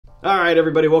Alright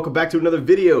everybody, welcome back to another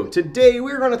video. Today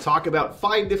we're going to talk about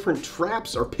 5 different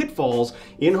traps or pitfalls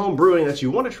in home brewing that you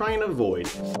want to try and avoid.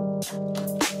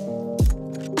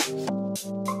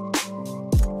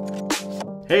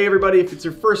 Hey everybody, if it's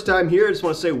your first time here, I just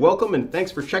want to say welcome and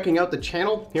thanks for checking out the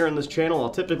channel. Here on this channel, I'll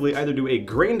typically either do a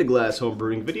grain to glass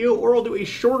homebrewing video or I'll do a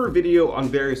shorter video on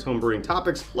various homebrewing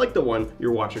topics like the one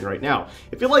you're watching right now.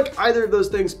 If you like either of those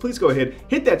things, please go ahead,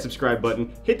 hit that subscribe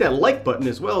button, hit that like button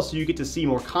as well so you get to see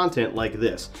more content like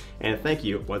this. And thank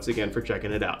you once again for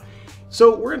checking it out.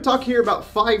 So we're going to talk here about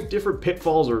 5 different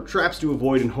pitfalls or traps to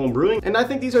avoid in home brewing, and I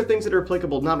think these are things that are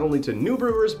applicable not only to new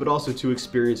brewers, but also to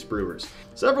experienced brewers.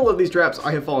 Several of these traps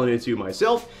I have fallen into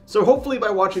myself, so hopefully by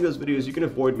watching those videos you can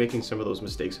avoid making some of those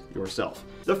mistakes yourself.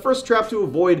 The first trap to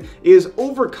avoid is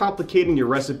overcomplicating your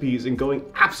recipes and going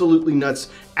absolutely nuts,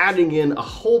 adding in a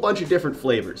whole bunch of different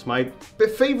flavors. My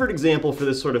favorite example for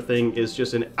this sort of thing is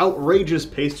just an outrageous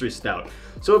pastry stout.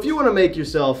 So if you want to make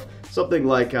yourself something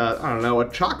like, I don't know, a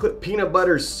chocolate peanut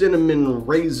butter cinnamon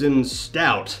raisin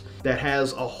stout that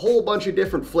has a whole bunch of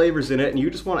different flavors in it and you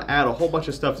just want to add a whole bunch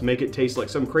of stuff to make it taste like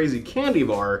some crazy candy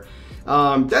bar,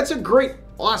 that's a great,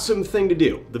 awesome thing to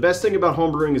do. The best thing about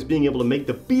homebrewing is being able to make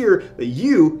the beer that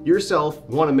you yourself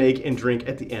want to make and drink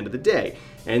at the end of the day.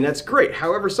 And that's great.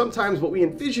 However, sometimes what we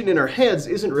envision in our heads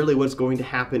isn't really what's going to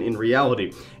happen in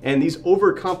reality. And these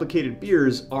overcomplicated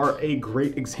beers are a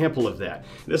great example of that.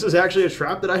 This is actually a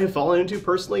trap that I have fallen into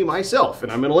personally myself.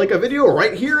 And I'm gonna link a video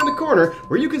right here in the corner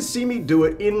where you can see me do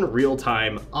it in real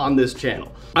time on this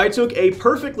channel. I took a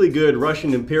perfectly good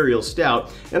Russian Imperial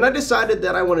Stout and I decided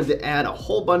that I wanted to add a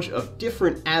whole bunch of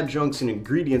different adjuncts and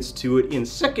ingredients to it in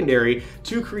secondary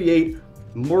to create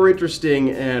more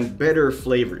interesting and better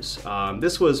flavors.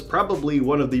 This was probably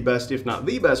one of the best, if not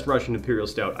the best, Russian Imperial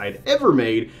Stout I'd ever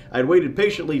made. I'd waited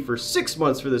patiently for 6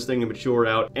 months for this thing to mature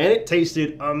out, and it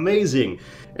tasted amazing.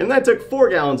 And that took 4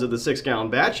 gallons of the 6-gallon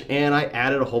batch, and I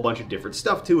added a whole bunch of different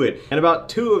stuff to it, and about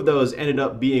 2 of those ended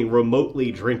up being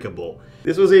remotely drinkable.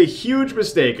 This was a huge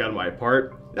mistake on my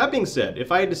part. That being said,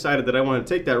 if I had decided that I wanted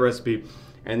to take that recipe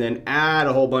and then add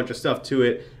a whole bunch of stuff to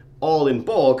it, all in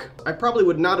bulk, I probably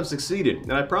would not have succeeded,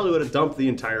 and I probably would have dumped the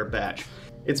entire batch.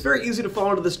 It's very easy to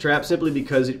fall into this trap simply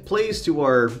because it plays to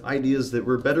our ideas that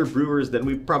we're better brewers than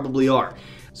we probably are.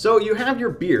 So you have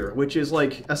your beer, which is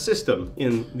like a system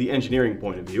in the engineering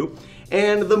point of view,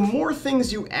 and the more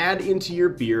things you add into your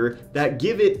beer that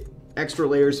give it extra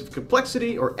layers of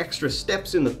complexity or extra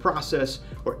steps in the process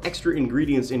or extra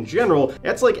ingredients in general,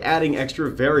 that's like adding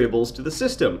extra variables to the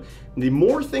system. The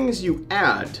more things you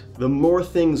add, the more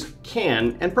things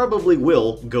can and probably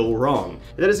will go wrong.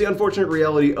 That is the unfortunate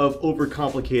reality of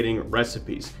overcomplicating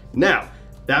recipes. Now,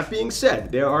 that being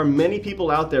said, there are many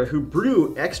people out there who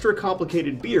brew extra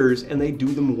complicated beers and they do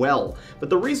them well.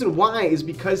 But the reason why is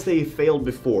because they failed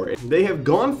before. They have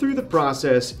gone through the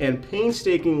process and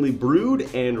painstakingly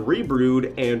brewed and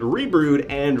rebrewed and rebrewed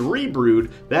and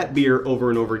rebrewed that beer over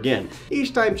and over again,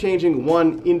 each time changing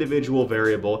one individual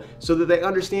variable so that they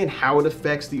understand how it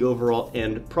affects the overall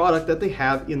end product that they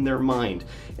have in their mind.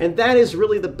 And that is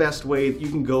really the best way that you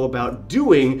can go about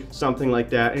doing something like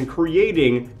that and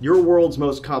creating your world's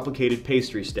most complicated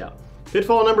pastry stout.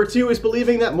 Pitfall number 2 is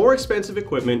believing that more expensive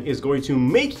equipment is going to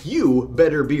make you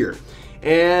better beer.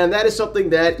 And that is something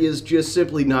that is just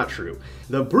simply not true.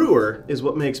 The brewer is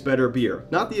what makes better beer,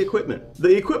 not the equipment.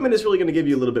 The equipment is really going to give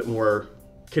you a little bit more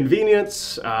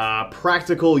convenience,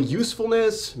 practical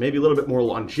usefulness, maybe a little bit more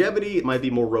longevity. It might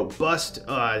be more robust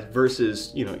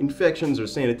versus, infections or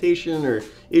sanitation or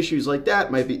issues like that.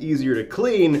 It might be easier to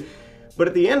clean. But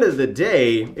at the end of the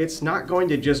day, it's not going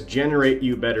to just generate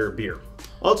you better beer.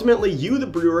 Ultimately, you, the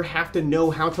brewer, have to know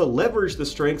how to leverage the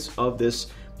strengths of this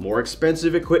more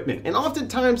expensive equipment. And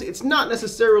oftentimes, it's not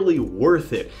necessarily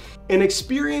worth it. An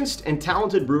experienced and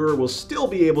talented brewer will still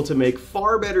be able to make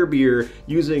far better beer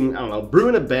using, brew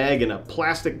in a bag and a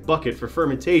plastic bucket for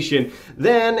fermentation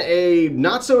than a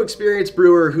not so experienced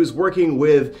brewer who's working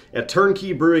with a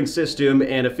turnkey brewing system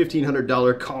and a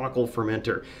 $1,500 conical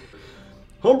fermenter.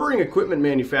 Homebrewing equipment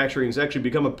manufacturing has actually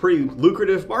become a pretty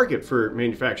lucrative market for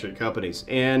manufacturing companies,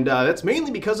 and that's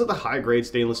mainly because of the high-grade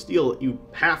stainless steel that you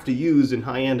have to use in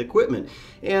high-end equipment,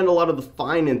 and a lot of the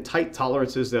fine and tight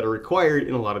tolerances that are required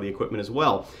in a lot of the equipment as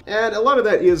well. And a lot of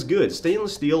that is good.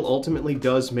 Stainless steel ultimately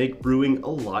does make brewing a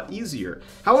lot easier.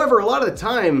 However, a lot of the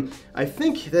time, I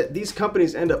think that these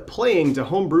companies end up playing to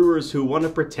home brewers who want to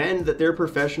pretend that they're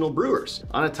professional brewers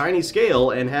on a tiny scale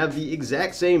and have the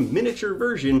exact same miniature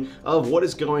version of what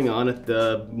is going on at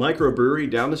the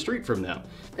microbrewery down the street from them.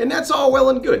 And that's all well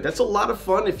and good. That's a lot of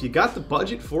fun. If you got the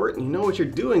budget for it and you know what you're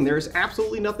doing, there's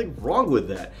absolutely nothing wrong with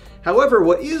that. However,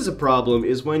 what is a problem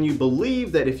is when you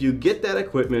believe that if you get that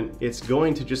equipment, it's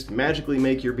going to just magically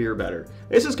make your beer better.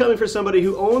 This is coming from somebody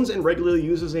who owns and regularly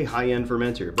uses a high-end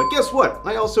fermenter. But guess what?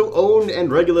 I also own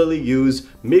and regularly use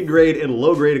mid-grade and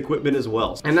low-grade equipment as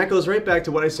well. And that goes right back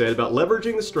to what I said about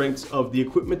leveraging the strengths of the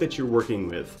equipment that you're working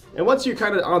with. And once you're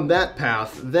kind of on that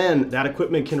path, then that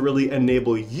equipment can really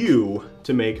enable you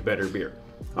to make better beer.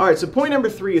 All right, so point number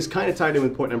 3 is kind of tied in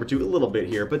with point number 2 a little bit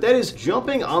here, but that is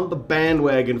jumping on the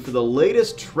bandwagon for the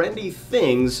latest trendy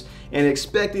things and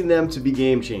expecting them to be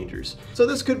game changers. So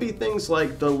this could be things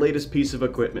like the latest piece of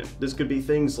equipment. This could be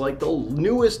things like the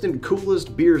newest and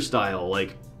coolest beer style,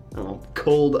 like, I don't know,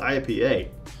 cold IPA,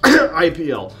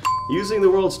 IPL. Using the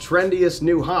world's trendiest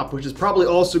new hop, which is probably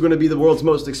also going to be the world's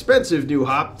most expensive new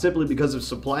hop simply because of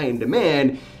supply and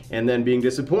demand, and then being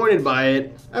disappointed by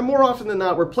it. And more often than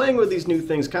not, we're playing with these new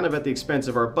things kind of at the expense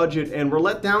of our budget, and we're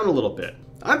let down a little bit.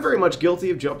 I'm very much guilty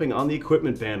of jumping on the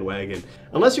equipment bandwagon.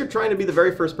 Unless you're trying to be the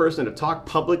very first person to talk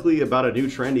publicly about a new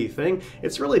trendy thing,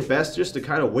 it's really best just to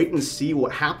kind of wait and see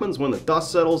what happens when the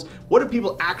dust settles. What do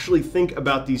people actually think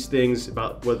about these things,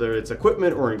 about whether it's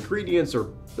equipment or ingredients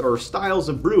or styles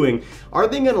of brewing? Are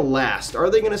they going to last?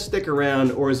 Are they going to stick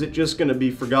around? Or is it just going to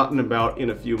be forgotten about in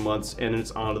a few months and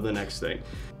it's on to the next thing?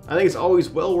 I think it's always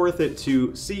well worth it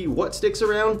to see what sticks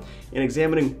around and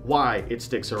examining why it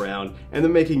sticks around and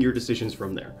then making your decisions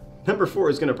from there. Number 4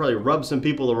 is going to probably rub some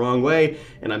people the wrong way,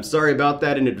 and I'm sorry about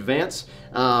that in advance,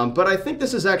 but I think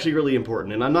this is actually really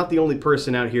important, and I'm not the only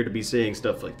person out here to be saying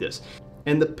stuff like this.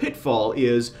 And the pitfall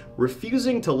is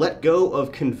refusing to let go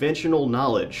of conventional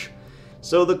knowledge.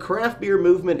 So the craft beer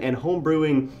movement and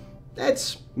homebrewing,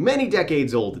 that's many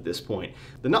decades old at this point.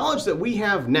 The knowledge that we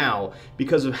have now,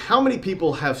 because of how many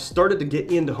people have started to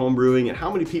get into homebrewing and how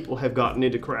many people have gotten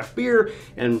into craft beer,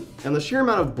 and the sheer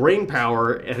amount of brain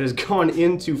power it has gone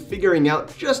into figuring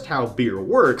out just how beer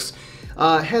works,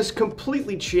 has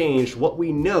completely changed what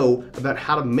we know about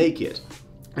how to make it.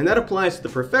 And that applies to the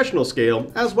professional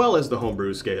scale as well as the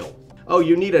homebrew scale. Oh,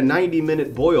 you need a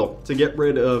 90-minute boil to get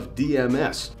rid of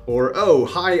DMS. Or, oh,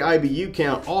 high IBU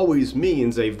count always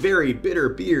means a very bitter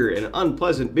beer and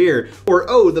unpleasant beer. Or,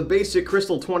 oh, the basic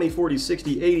Crystal 20, 40,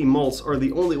 60, 80 malts are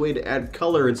the only way to add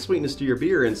color and sweetness to your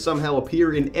beer and somehow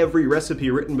appear in every recipe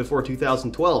written before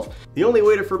 2012. The only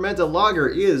way to ferment a lager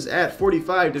is at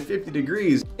 45 to 50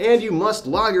 degrees, and you must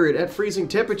lager it at freezing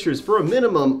temperatures for a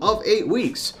minimum of 8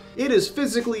 weeks. It is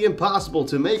physically impossible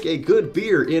to make a good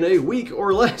beer in a week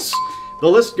or less. The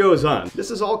list goes on.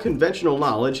 This is all conventional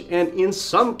knowledge, and in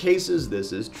some cases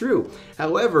this is true.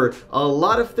 However, a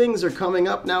lot of things are coming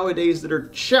up nowadays that are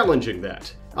challenging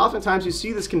that. Oftentimes you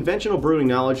see this conventional brewing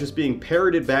knowledge just being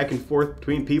parroted back and forth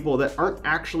between people that aren't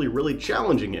actually really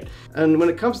challenging it. And when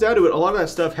it comes down to it, a lot of that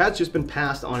stuff has just been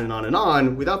passed on and on and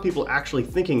on without people actually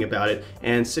thinking about it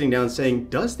and sitting down and saying,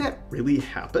 does that really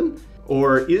happen?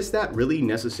 Or is that really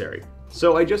necessary?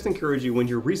 So I just encourage you, when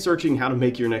you're researching how to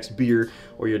make your next beer,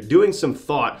 or you're doing some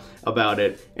thought about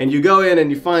it, and you go in and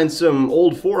you find some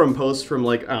old forum posts from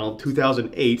like, I don't know,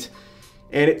 2008,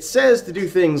 and it says to do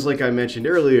things like I mentioned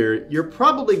earlier, you're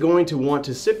probably going to want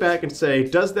to sit back and say,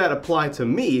 does that apply to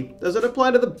me? Does it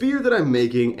apply to the beer that I'm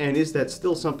making? And is that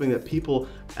still something that people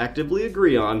actively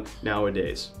agree on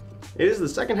nowadays? It is the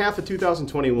second half of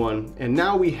 2021, and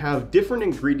now we have different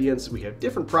ingredients, we have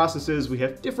different processes, we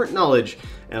have different knowledge,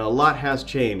 and a lot has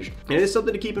changed. And it's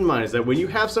something to keep in mind is that when you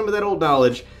have some of that old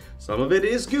knowledge, some of it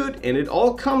is good, and it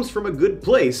all comes from a good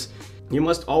place. You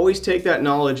must always take that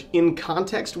knowledge in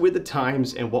context with the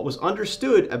times and what was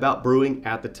understood about brewing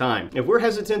at the time. If we're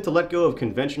hesitant to let go of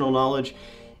conventional knowledge,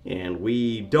 and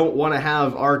we don't want to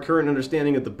have our current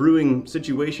understanding of the brewing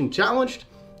situation challenged,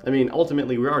 I mean,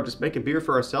 ultimately we are just making beer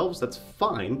for ourselves, that's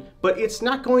fine, but it's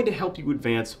not going to help you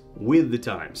advance with the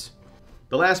times.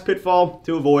 The last pitfall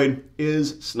to avoid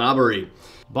is snobbery.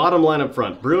 Bottom line up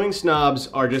front, brewing snobs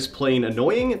are just plain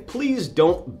annoying. Please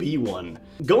don't be one.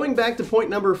 Going back to point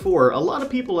number 4, a lot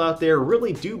of people out there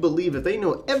really do believe that they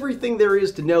know everything there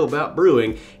is to know about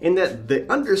brewing, and that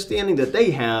the understanding that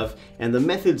they have and the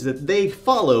methods that they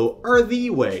follow are the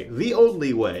way, the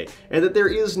only way, and that there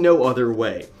is no other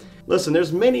way. Listen,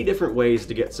 there's many different ways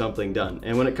to get something done,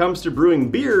 and when it comes to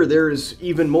brewing beer, there's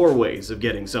even more ways of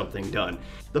getting something done.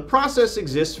 The process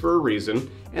exists for a reason,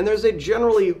 and there's a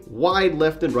generally wide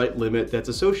left and right limit that's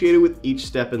associated with each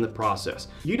step in the process.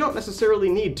 You don't necessarily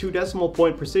need 2 decimal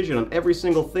point precision on every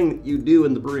single thing that you do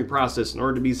in the brewing process in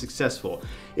order to be successful.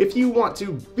 If you want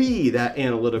to be that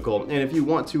analytical, and if you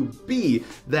want to be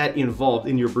that involved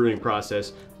in your brewing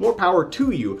process, more power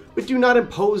to you, but do not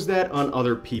impose that on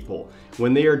other people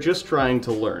when they are just trying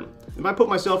to learn. If I put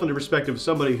myself into perspective of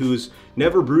somebody who's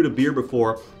never brewed a beer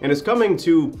before and is coming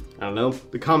to, I don't know,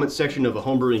 the comment section of a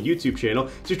homebrewing YouTube channel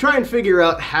to try and figure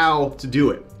out how to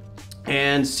do it,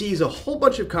 and sees a whole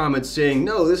bunch of comments saying,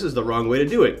 no, this is the wrong way to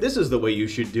do it, this is the way you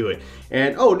should do it,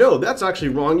 and oh no, that's actually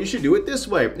wrong, you should do it this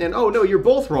way, and oh no, you're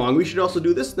both wrong, we should also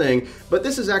do this thing, but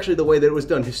this is actually the way that it was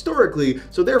done historically,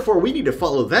 so therefore we need to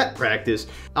follow that practice.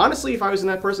 Honestly, if I was in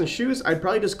that person's shoes, I'd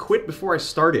probably just quit before I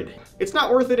started. It's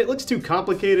not worth it, it looks too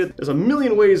complicated, there's a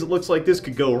million ways it looks like this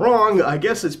could go wrong, I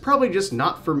guess it's probably just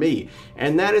not for me.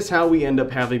 And that is how we end up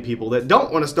having people that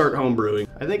don't want to start homebrewing.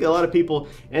 I think a lot of people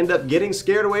end up getting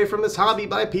scared away from this hobby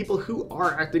by people who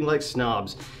are acting like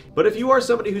snobs. But if you are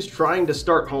somebody who's trying to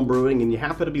start homebrewing and you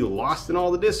happen to be lost in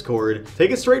all the Discord,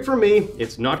 take it straight from me,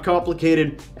 it's not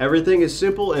complicated, everything is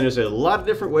simple, and there's a lot of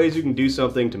different ways you can do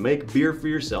something to make beer for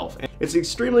yourself. It's an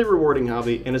extremely rewarding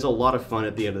hobby and is a lot of fun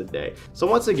at the end of the day. So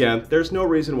once again, there's no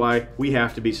reason why we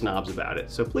have to be snobs about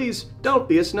it. So please, don't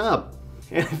be a snob.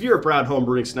 And if you're a proud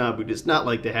homebrewing snob who does not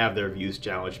like to have their views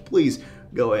challenged, please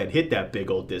go ahead, hit that big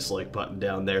old dislike button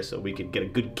down there so we can get a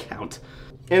good count.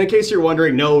 And in case you're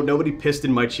wondering, no, nobody pissed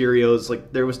in my Cheerios.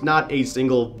 Like, there was not a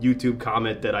single YouTube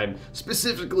comment that I'm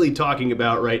specifically talking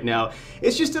about right now.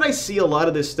 It's just that I see a lot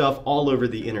of this stuff all over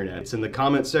the internet. It's in the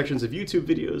comment sections of YouTube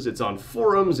videos, it's on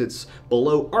forums, it's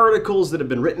below articles that have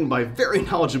been written by very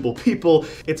knowledgeable people.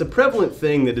 It's a prevalent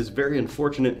thing that is very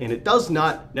unfortunate, and it does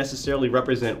not necessarily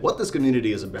represent what this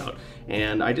community is about.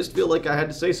 And I just feel like I had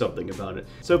to say something about it.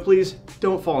 So please,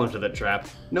 don't fall into that trap.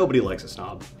 Nobody likes a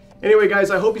snob. Anyway guys,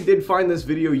 I hope you did find this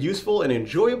video useful and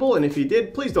enjoyable, and if you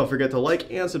did, please don't forget to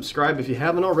like and subscribe if you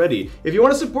haven't already. If you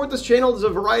want to support this channel, there's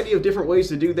a variety of different ways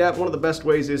to do that. One of the best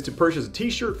ways is to purchase a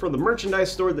t-shirt from the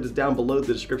merchandise store that is down below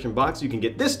the description box. You can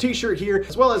get this t-shirt here,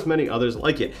 as well as many others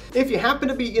like it. If you happen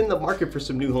to be in the market for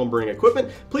some new homebrewing equipment,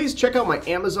 please check out my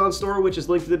Amazon store, which is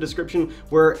linked in the description,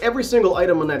 where every single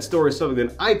item on that store is something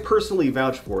that I personally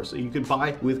vouch for, so you can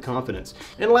buy with confidence.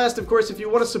 And last, of course, if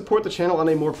you want to support the channel on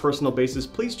a more personal basis,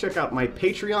 please check out my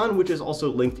Patreon, which is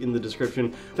also linked in the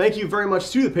description. Thank you very much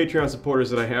to the Patreon supporters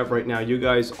that I have right now. You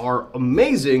guys are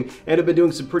amazing and have been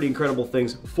doing some pretty incredible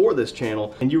things for this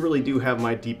channel, and you really do have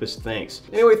my deepest thanks.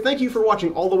 Anyway, thank you for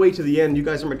watching all the way to the end. You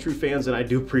guys are my true fans, and I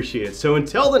do appreciate it. So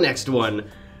until the next one,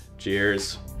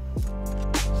 cheers.